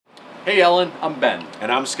Hey Ellen, I'm Ben.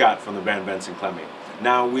 And I'm Scott from the band Benson Clemmy.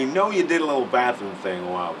 Now, we know you did a little bathroom thing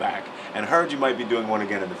a while back, and heard you might be doing one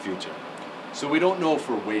again in the future. So we don't know if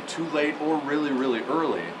we're way too late or really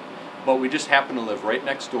early, but we just happen to live right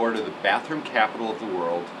next door to the bathroom capital of the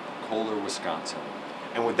world, Kohler, Wisconsin.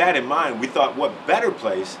 And with that in mind, we thought what better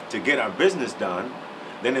place to get our business done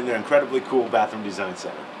than in their incredibly cool bathroom design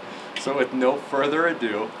center. So with no further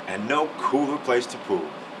ado, and no cooler place to poo,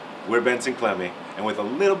 we're Benson Clemmy, and with a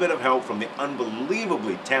little bit of help from the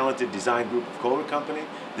unbelievably talented design group of Kohler Company,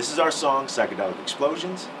 this is our song, Psychedelic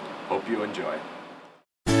Explosions. Hope you enjoy.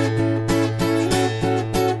 If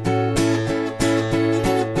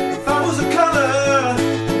I was a color,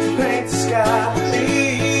 would you paint the sky with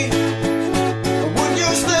me? Or would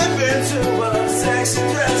you slip into a sexy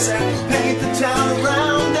dress and paint the town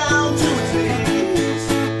around down to its knees?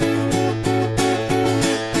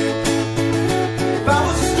 If I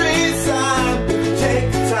was a street sign, would you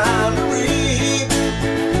take the time to read?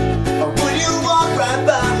 Or would you walk right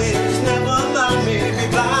by me, just never mind me, be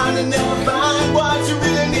blind and never find what you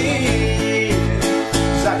really need?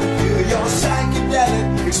 'Cause I can feel your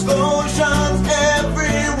psychedelic explosions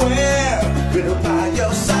everywhere. Riddled by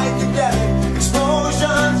your psychedelic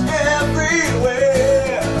explosions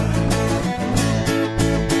everywhere.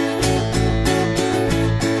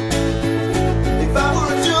 If I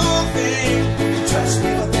were a jewel thief, would you trust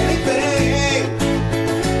me with anything?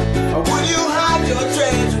 Or would you hide your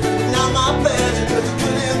treasure? Not my pleasure, 'cause you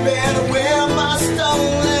couldn't bear to wear my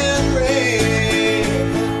stolen ring.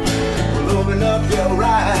 Well, open up your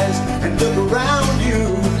eyes and look around you.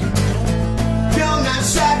 You're not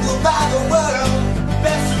shackled by the world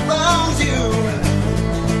that surrounds you.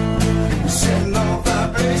 You're setting off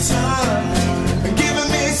vibrations and giving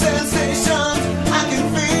me sensations I can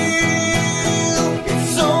feel. It's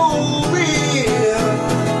so real.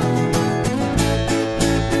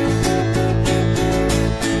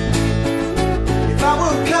 If I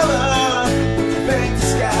were a color, would you paint the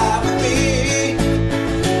sky with me?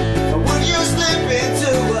 Or would you slip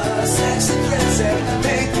into a sexy dress and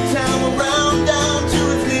paint the town around down to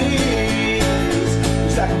its knees?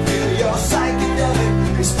 'Cause I can feel your psychedelic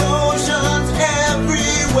explosions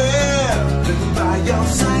everywhere. Living by your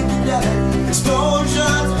psychedelic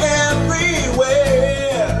explosions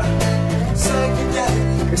everywhere.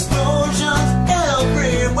 Psychedelic explosions.